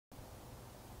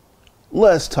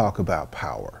Let's talk about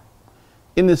power.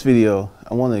 In this video,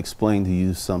 I want to explain to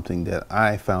you something that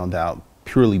I found out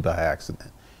purely by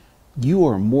accident. You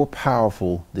are more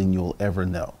powerful than you'll ever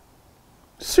know.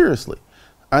 Seriously,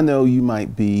 I know you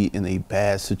might be in a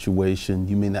bad situation.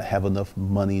 You may not have enough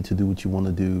money to do what you want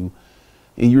to do.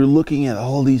 And you're looking at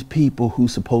all these people who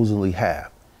supposedly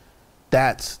have.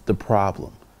 That's the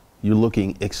problem. You're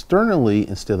looking externally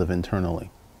instead of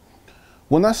internally.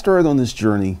 When I started on this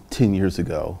journey 10 years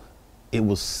ago, it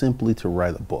was simply to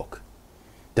write a book.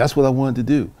 That's what I wanted to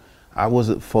do. I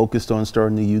wasn't focused on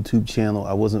starting a YouTube channel.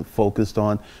 I wasn't focused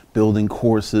on building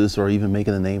courses or even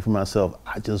making a name for myself.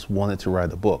 I just wanted to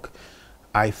write a book.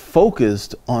 I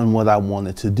focused on what I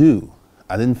wanted to do.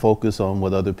 I didn't focus on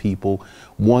what other people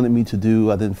wanted me to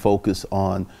do. I didn't focus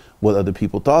on what other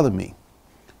people thought of me.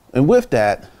 And with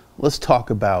that, let's talk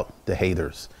about the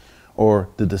haters or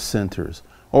the dissenters,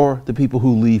 or the people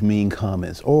who leave mean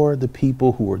comments, or the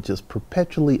people who are just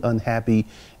perpetually unhappy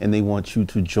and they want you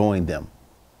to join them.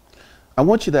 I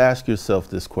want you to ask yourself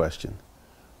this question.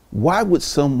 Why would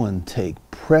someone take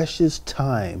precious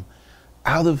time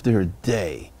out of their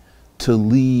day to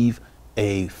leave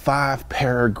a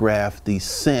 5-paragraph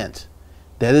dissent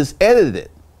that is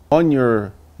edited on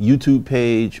your YouTube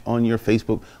page, on your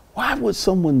Facebook? Why would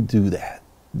someone do that?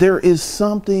 There is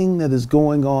something that is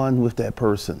going on with that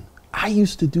person. I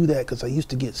used to do that because I used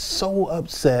to get so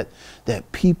upset that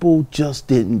people just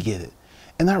didn't get it.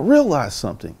 And I realized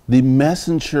something. The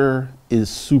messenger is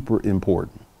super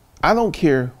important. I don't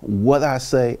care what I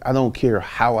say. I don't care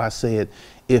how I say it.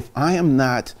 If I am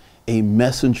not a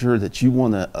messenger that you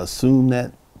want to assume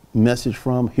that message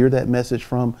from, hear that message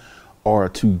from, or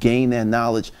to gain that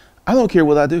knowledge, I don't care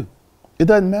what I do. It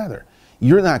doesn't matter.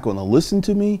 You're not going to listen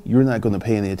to me. You're not going to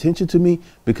pay any attention to me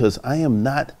because I am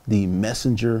not the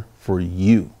messenger for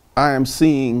you. I am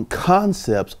seeing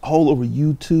concepts all over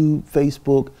YouTube,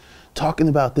 Facebook, talking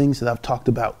about things that I've talked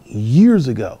about years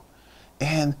ago.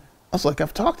 And I was like,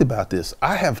 I've talked about this.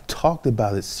 I have talked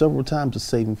about it several times of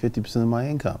saving 50% of my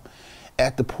income.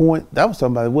 At the point, that was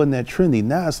something that wasn't that trendy.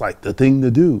 Now it's like the thing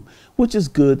to do, which is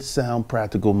good, sound,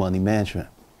 practical money management.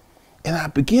 And I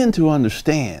begin to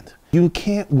understand. You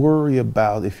can't worry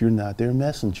about if you're not their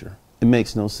messenger. It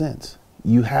makes no sense.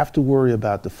 You have to worry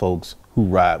about the folks who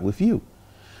ride with you.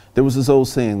 There was this old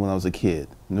saying when I was a kid,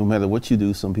 no matter what you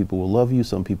do, some people will love you,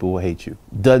 some people will hate you.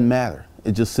 Doesn't matter.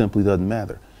 It just simply doesn't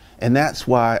matter. And that's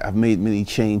why I've made many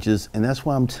changes. And that's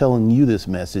why I'm telling you this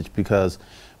message, because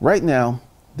right now,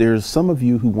 there's some of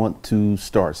you who want to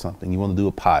start something. You want to do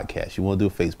a podcast. You want to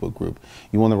do a Facebook group.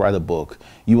 You want to write a book.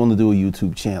 You want to do a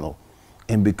YouTube channel.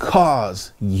 And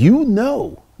because you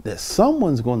know that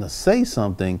someone's going to say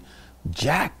something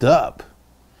jacked up,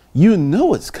 you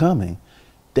know it's coming,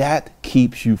 that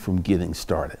keeps you from getting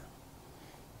started.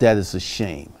 That is a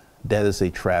shame. That is a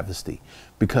travesty,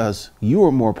 because you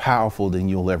are more powerful than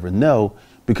you'll ever know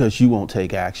because you won't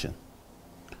take action.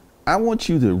 I want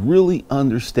you to really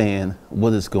understand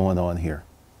what is going on here.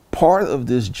 Part of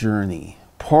this journey,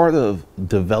 part of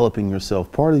developing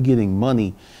yourself, part of getting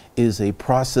money is a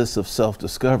process of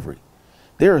self-discovery.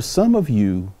 There are some of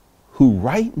you who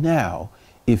right now,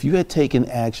 if you had taken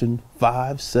action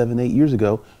 5, 7, 8 years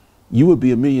ago, you would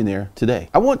be a millionaire today.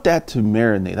 I want that to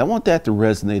marinate. I want that to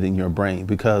resonate in your brain,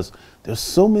 because there's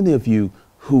so many of you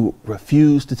who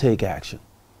refuse to take action.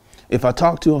 If I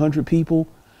talk to 100 people,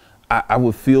 I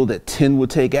would feel that 10 would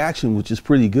take action, which is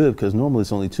pretty good because normally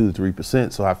it's only 2 to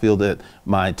 3%. So I feel that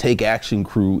my take action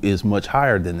crew is much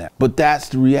higher than that. But that's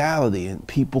the reality. And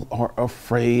people are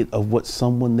afraid of what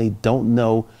someone they don't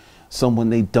know, someone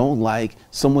they don't like,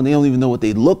 someone they don't even know what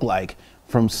they look like,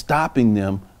 from stopping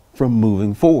them from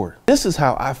moving forward. This is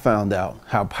how I found out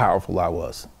how powerful I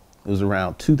was. It was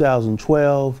around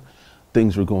 2012.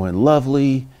 Things were going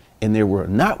lovely. And there were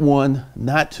not 1,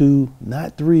 not 2,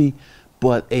 not 3,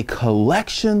 but a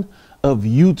collection of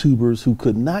YouTubers who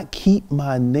could not keep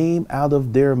my name out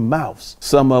of their mouths.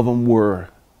 Some of them were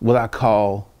what I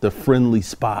call the friendly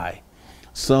spy.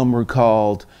 Some were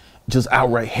called just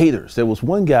outright haters. There was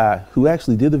one guy who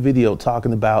actually did a video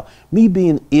talking about me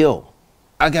being ill.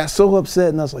 I got so upset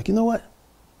and I was like, you know what?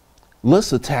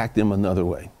 Let's attack them another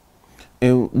way.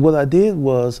 And what I did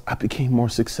was I became more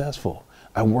successful.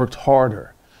 I worked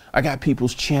harder. I got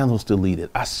people's channels deleted.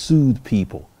 I sued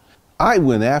people. I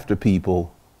went after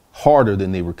people harder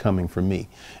than they were coming for me.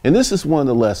 And this is one of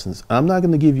the lessons. I'm not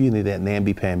going to give you any of that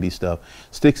namby-pamby stuff.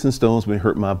 Sticks and stones may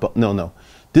hurt my butt. No.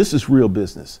 This is real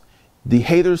business. The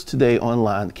haters today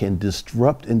online can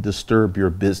disrupt and disturb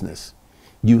your business.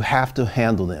 You have to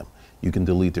handle them. You can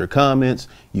delete their comments.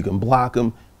 You can block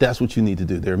them. that's what you need to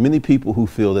do. There are many people who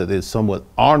feel that it's somewhat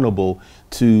honorable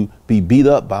to be beat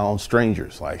up by on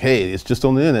strangers. Like, hey, it's just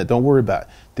on the internet, don't worry about it.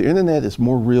 The internet is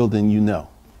more real than you know.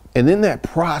 And in that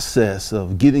process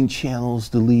of getting channels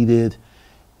deleted,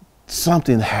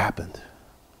 something happened.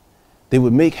 They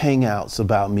would make hangouts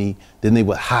about me, then they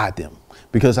would hide them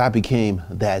because I became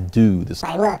that dude. It's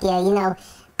like, look, yeah, you know,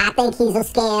 I think he's a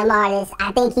scam artist.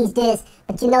 I think he's this,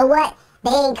 but you know what? They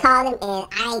ain't called him, and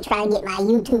I ain't trying to get my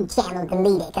YouTube channel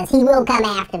deleted because he will come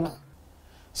after me.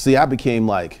 See, I became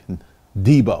like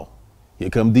Debo. Here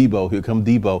come Debo, here come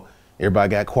Debo. Everybody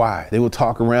got quiet. They would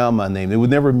talk around my name. They would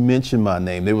never mention my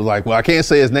name. They were like, well, I can't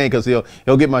say his name because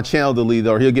he'll get my channel deleted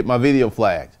or he'll get my video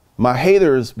flagged. My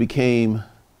haters became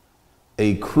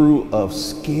a crew of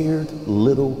scared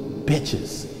little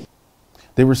bitches.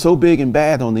 They were so big and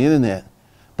bad on the internet,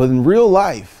 but in real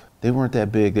life, they weren't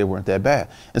that big, they weren't that bad.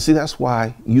 And see, that's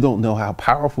why you don't know how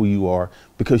powerful you are,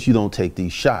 because you don't take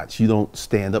these shots. You don't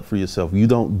stand up for yourself. You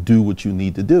don't do what you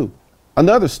need to do.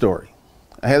 Another story.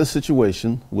 I had a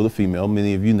situation with a female,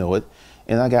 many of you know it,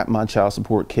 and I got my child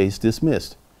support case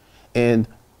dismissed. And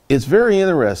it's very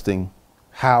interesting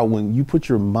how when you put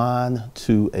your mind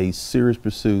to a serious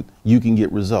pursuit, you can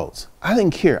get results. I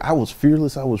didn't care. I was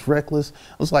fearless. I was reckless.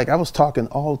 I was talking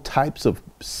all types of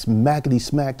smackety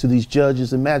smack to these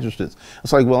judges and magistrates.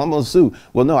 It's like, well, I'm going to sue.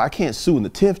 Well, no, I can't sue in the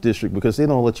 10th district because they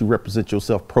don't let you represent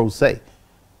yourself pro se.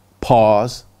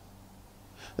 Pause.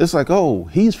 It's like, oh,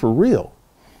 he's for real.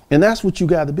 And that's what you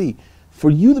got to be. For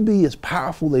you to be as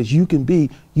powerful as you can be,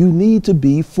 you need to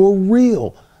be for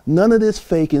real. None of this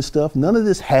faking stuff, none of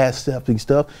this half-stepping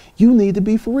stuff. You need to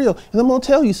be for real. And I'm going to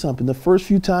tell you something. The first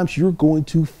few times you're going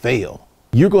to fail.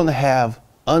 You're going to have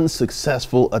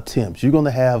unsuccessful attempts. You're going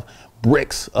to have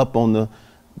bricks up on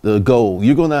the goal.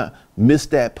 You're going to miss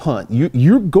that punt.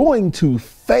 You're going to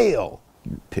fail.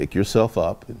 You pick yourself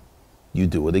up and you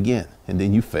do it again. And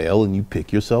then you fail and you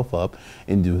pick yourself up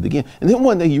and do it again. And then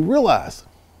one day you realize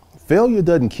failure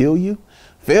doesn't kill you.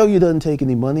 Failure doesn't take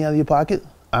any money out of your pocket.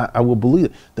 I will believe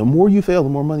it. The more you fail, the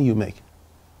more money you make.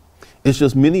 It's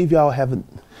just many of y'all haven't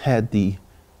had the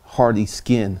hardy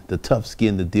skin, the tough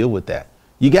skin to deal with that.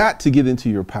 You got to get into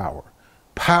your power.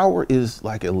 Power is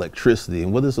like electricity.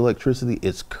 And what is electricity?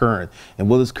 It's current. And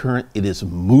what is current? It is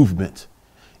movement.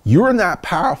 You're not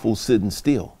powerful sitting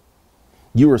still.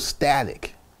 You are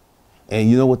static. And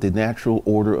you know what the natural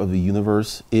order of the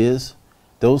universe is?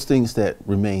 Those things that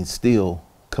remain still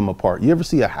come apart. You ever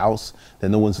see a house that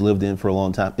no one's lived in for a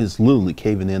long time? It's literally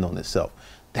caving in on itself.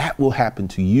 That will happen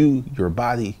to you, your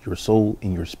body, your soul,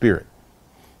 and your spirit.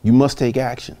 You must take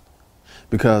action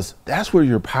because that's where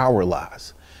your power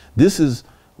lies. This is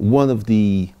one of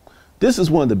the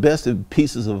best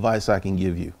pieces of advice I can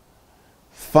give you.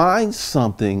 Find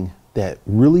something that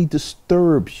really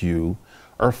disturbs you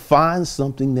or find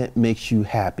something that makes you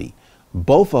happy.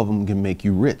 Both of them can make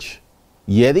you rich.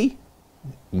 Yeti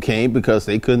came because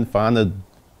they couldn't find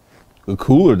a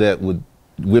cooler that would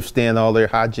withstand all their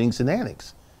hijinks and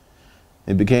antics.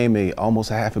 It became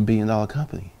almost a $500 million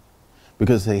company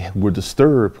because they were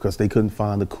disturbed because they couldn't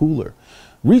find a cooler.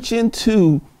 Reach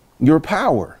into your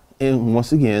power. And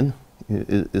once again,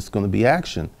 it's going to be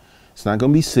action. It's not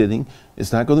going to be sitting.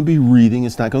 It's not going to be reading.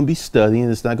 It's not going to be studying.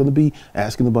 It's not going to be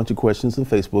asking a bunch of questions in the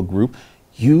Facebook group.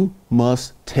 You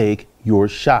must take your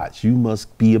shots. You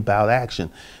must be about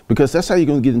action because that's how you're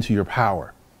going to get into your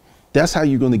power. That's how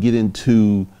you're going to get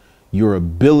into your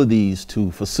abilities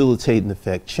to facilitate and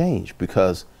affect change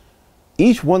because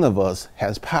each one of us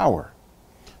has power.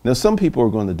 Now, some people are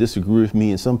going to disagree with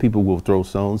me and some people will throw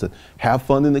stones and have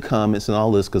fun in the comments and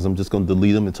all this because I'm just going to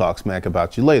delete them and talk smack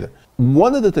about you later.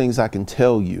 One of the things I can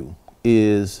tell you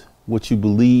is what you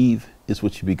believe is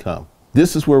what you become.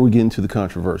 This is where we get into the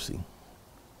controversy.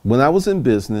 When I was in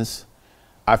business,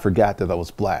 I forgot that I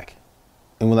was black.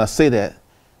 And when I say that,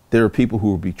 there are people who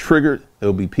will be triggered. There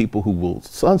will be people who will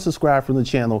unsubscribe from the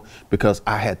channel because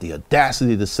I had the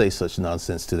audacity to say such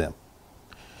nonsense to them.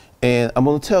 And I'm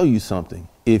going to tell you something.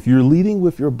 If you're leading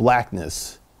with your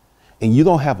blackness and you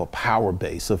don't have a power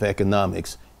base of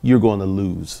economics, you're going to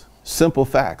lose. Simple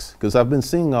facts, because I've been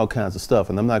seeing all kinds of stuff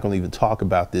and I'm not going to even talk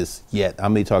about this yet. I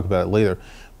may talk about it later.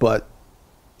 But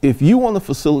if you want to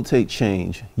facilitate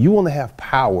change, you want to have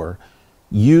power,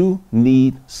 you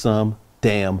need some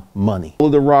damn money. All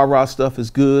of the rah-rah stuff is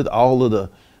good. All of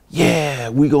the, yeah,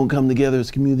 we're going to come together as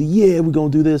a community. Yeah, we're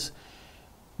going to do this.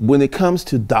 When it comes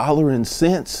to dollar and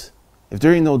cents, if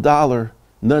there ain't no dollar,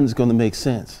 nothing's going to make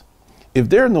sense. If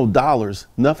there are no dollars,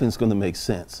 nothing's going to make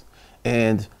sense.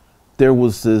 And there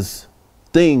was this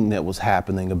thing that was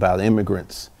happening about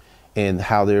immigrants and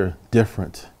how they're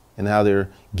different and how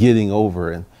they're getting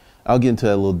over. And I'll get into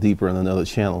that a little deeper in another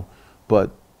channel.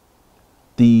 But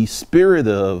the spirit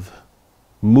of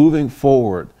moving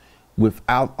forward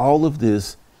without all of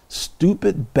this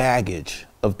stupid baggage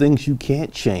of things you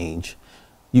can't change.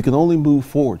 You can only move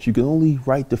forward. You can only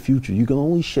write the future. You can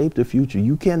only shape the future.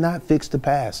 You cannot fix the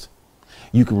past.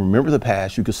 You can remember the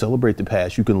past. You can celebrate the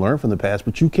past. You can learn from the past,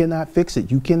 but you cannot fix it.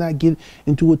 You cannot get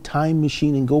into a time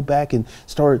machine and go back and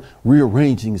start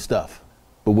rearranging stuff.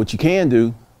 But what you can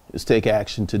do is take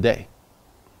action today.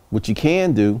 What you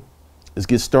can do is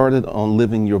get started on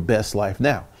living your best life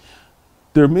now.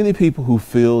 There are many people who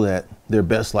feel that their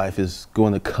best life is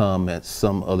going to come at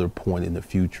some other point in the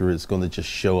future. It's going to just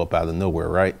show up out of nowhere,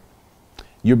 right?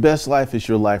 Your best life is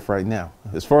your life right now.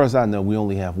 As far as I know, we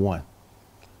only have one.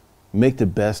 Make the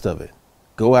best of it.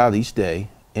 Go out each day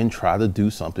and try to do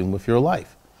something with your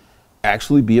life.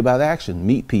 Actually be about action.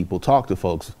 Meet people, talk to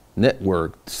folks,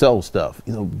 network, sell stuff.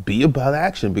 Be about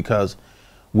action, because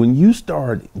when you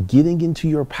start getting into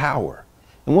your power,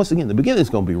 and once again, the beginning is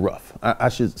going to be rough. I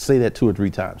should say that 2 or 3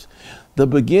 times. The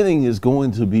beginning is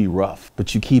going to be rough,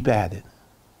 but you keep at it.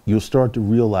 You'll start to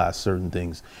realize certain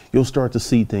things. You'll start to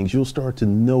see things. You'll start to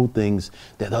know things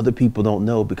that other people don't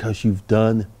know because you've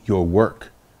done your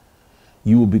work.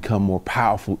 You will become more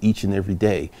powerful each and every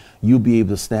day. You'll be able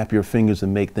to snap your fingers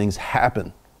and make things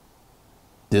happen.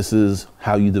 This is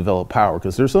how you develop power,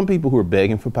 because there's some people who are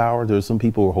begging for power. There's some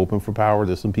people who are hoping for power.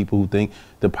 There's some people who think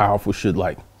the powerful should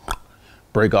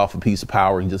break off a piece of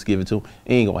power and just give it to them.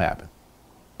 It ain't gonna happen.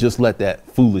 Just let that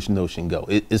foolish notion go.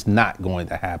 It's not going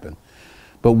to happen.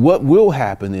 But what will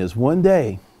happen is one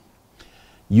day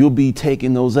you'll be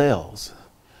taking those L's.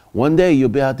 One day you'll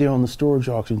be out there on the storage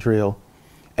auction trail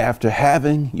after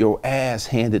having your ass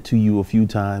handed to you a few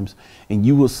times, and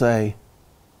you will say,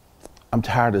 I'm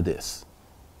tired of this.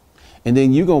 And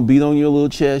then you're gonna beat on your little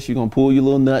chest, you're gonna pull your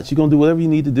little nuts, you're gonna do whatever you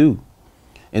need to do.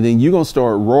 And then you're gonna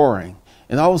start roaring.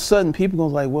 And all of a sudden, people are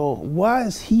going to well, why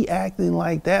is he acting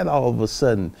like that all of a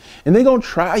sudden? And they're going to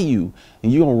try you,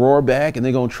 and you're going to roar back, and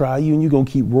they're going to try you, and you're going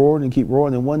to keep roaring and keep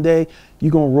roaring. And one day,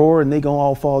 you're going to roar, and they're going to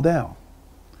all fall down.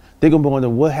 They're going to be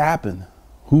wondering, what happened?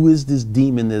 Who is this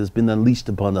demon that has been unleashed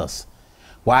upon us?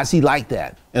 Why is he like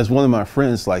that? As one of my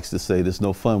friends likes to say, there's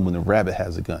no fun when a rabbit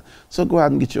has a gun. So go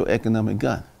out and get your economic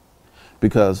gun.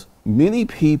 Because many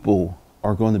people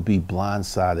are going to be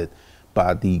blindsided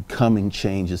by the coming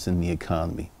changes in the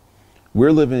economy.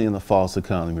 We're living in a false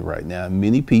economy right now.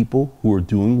 Many people who are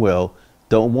doing well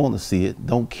don't want to see it,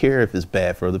 don't care if it's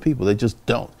bad for other people. They just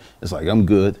don't. It's like, I'm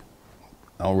good.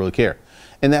 I don't really care.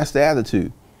 And that's the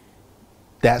attitude.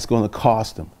 That's going to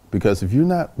cost them, because if you're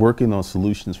not working on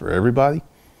solutions for everybody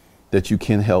that you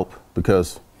can help,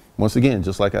 because once again,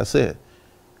 just like I said,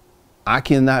 I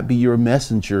cannot be your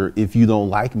messenger if you don't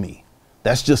like me.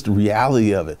 That's just the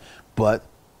reality of it. But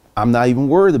I'm not even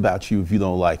worried about you if you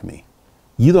don't like me.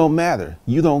 You don't matter.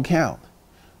 You don't count.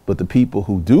 But the people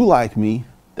who do like me,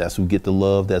 that's who get the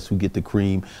love. That's who get the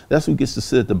cream. That's who gets to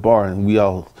sit at the bar and we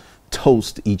all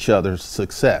toast each other's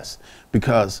success.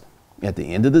 Because at the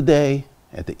end of the day,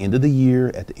 at the end of the year,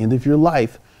 at the end of your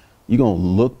life, you're going to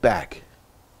look back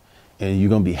and you're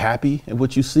going to be happy at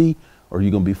what you see, or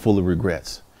you're going to be full of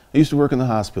regrets. I used to work in the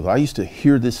hospital. I used to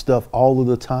hear this stuff all of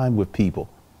the time with people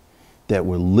that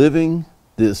were living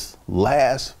this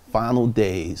last final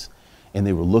days, and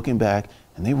they were looking back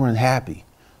and they weren't happy.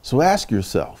 So ask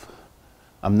yourself,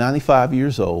 I'm 95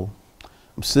 years old,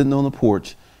 I'm sitting on the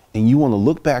porch, and you want to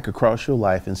look back across your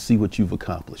life and see what you've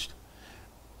accomplished.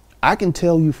 I can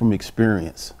tell you from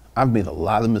experience, I've made a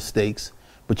lot of mistakes,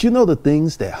 but you know the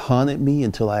things that haunted me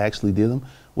until I actually did them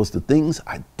was the things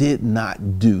I did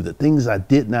not do, the things I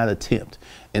did not attempt.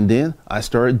 And then I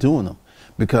started doing them.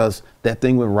 Because that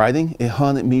thing with writing, it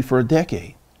haunted me for a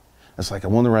decade. It's like, I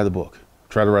want to write a book.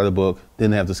 Try to write a book,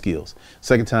 didn't have the skills.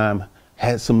 Second time,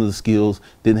 had some of the skills,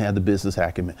 didn't have the business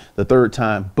acumen. The third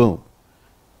time, boom.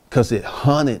 Because it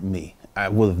haunted me. I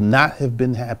would have not have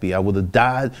been happy. I would have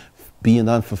died being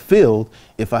unfulfilled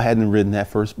if I hadn't written that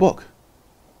first book.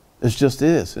 It's just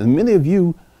is. And many of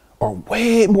you are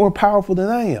way more powerful than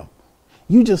I am.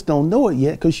 You just don't know it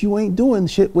yet because you ain't doing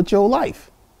shit with your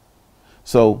life.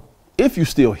 So if you're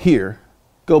still here,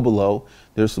 go below.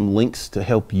 There's some links to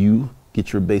help you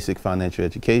get your basic financial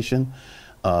education.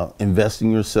 Invest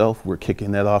in yourself. We're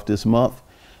kicking that off this month.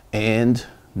 And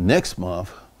next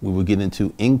month, we will get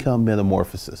into income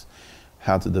metamorphosis,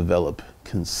 how to develop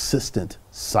consistent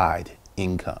side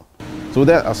income. So with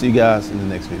that, I'll see you guys in the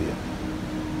next video.